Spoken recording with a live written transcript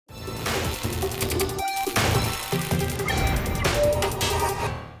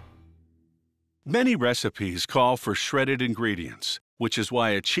Many recipes call for shredded ingredients, which is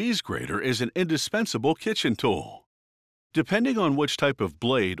why a cheese grater is an indispensable kitchen tool. Depending on which type of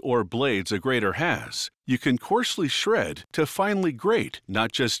blade or blades a grater has, you can coarsely shred to finely grate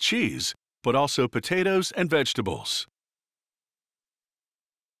not just cheese, but also potatoes and vegetables.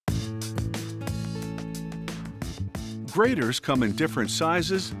 Graters come in different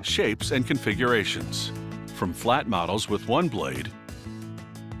sizes, shapes, and configurations, from flat models with one blade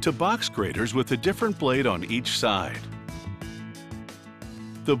to box graters with a different blade on each side.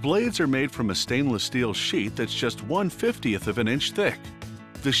 The blades are made from a stainless steel sheet that's just 1/50th of an inch thick.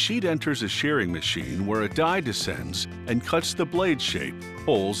 The sheet enters a shearing machine where a die descends and cuts the blade shape,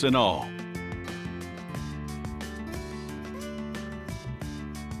 holes and all.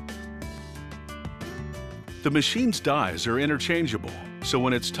 The machine's dies are interchangeable, so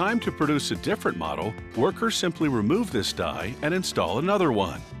when it's time to produce a different model, workers simply remove this die and install another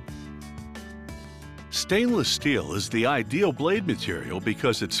one. Stainless steel is the ideal blade material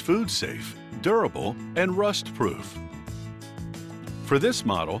because it's food-safe, durable, and rust-proof. For this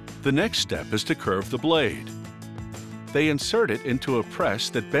model, the next step is to curve the blade. They insert it into a press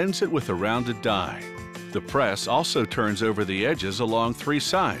that bends it with a rounded die. The press also turns over the edges along 3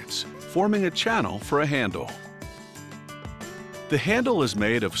 sides, forming a channel for a handle. The handle is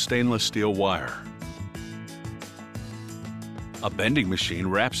made of stainless steel wire. A bending machine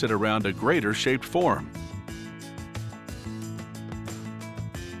wraps it around a grater-shaped form.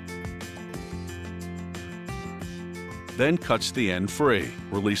 Then cuts the end free,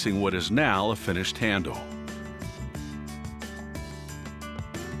 releasing what is now a finished handle.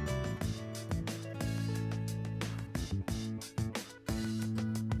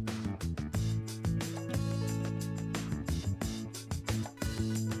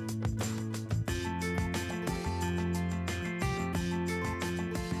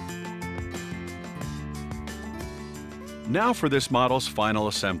 Now for this model's final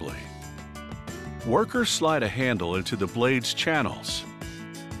assembly. Workers slide a handle into the blade's channels.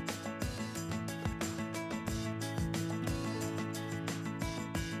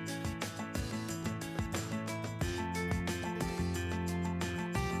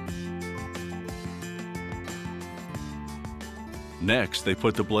 Next, they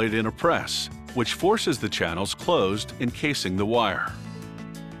put the blade in a press, which forces the channels closed, encasing the wire.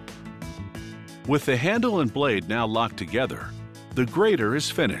 With the handle and blade now locked together, the grater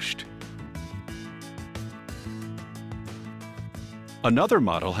is finished. Another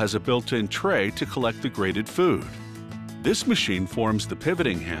model has a built-in tray to collect the grated food. This machine forms the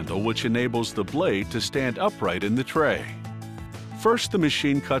pivoting handle which enables the blade to stand upright in the tray. First, the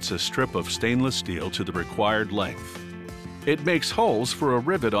machine cuts a strip of stainless steel to the required length. It makes holes for a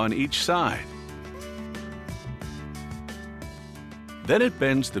rivet on each side. Then it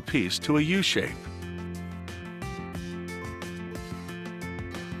bends the piece to a U-shape.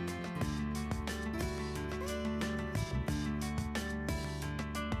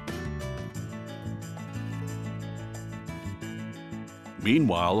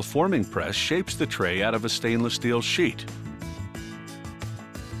 Meanwhile, a forming press shapes the tray out of a stainless steel sheet.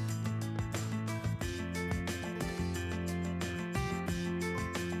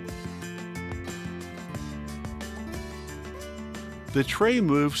 The tray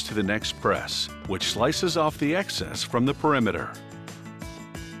moves to the next press, which slices off the excess from the perimeter.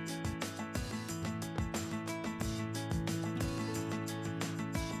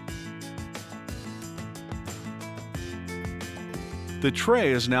 The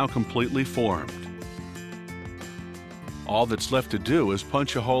tray is now completely formed. All that's left to do is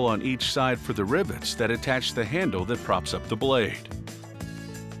punch a hole on each side for the rivets that attach the handle that props up the blade.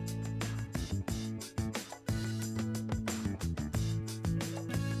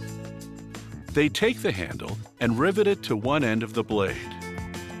 They take the handle and rivet it to one end of the blade.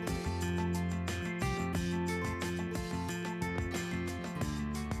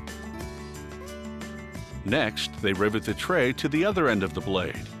 Next, they rivet the tray to the other end of the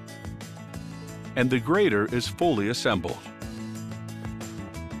blade. And the grater is fully assembled.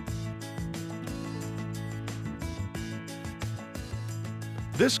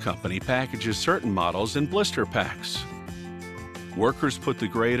 This company packages certain models in blister packs. Workers put the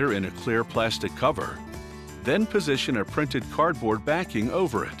grater in a clear plastic cover, then position a printed cardboard backing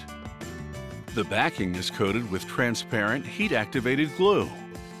over it. The backing is coated with transparent, heat-activated glue.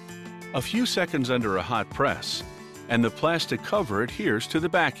 A few seconds under a hot press, and the plastic cover adheres to the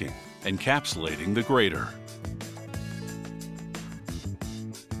backing, encapsulating the grater.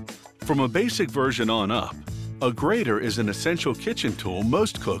 From a basic version on up, a grater is an essential kitchen tool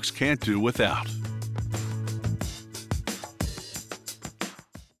most cooks can't do without.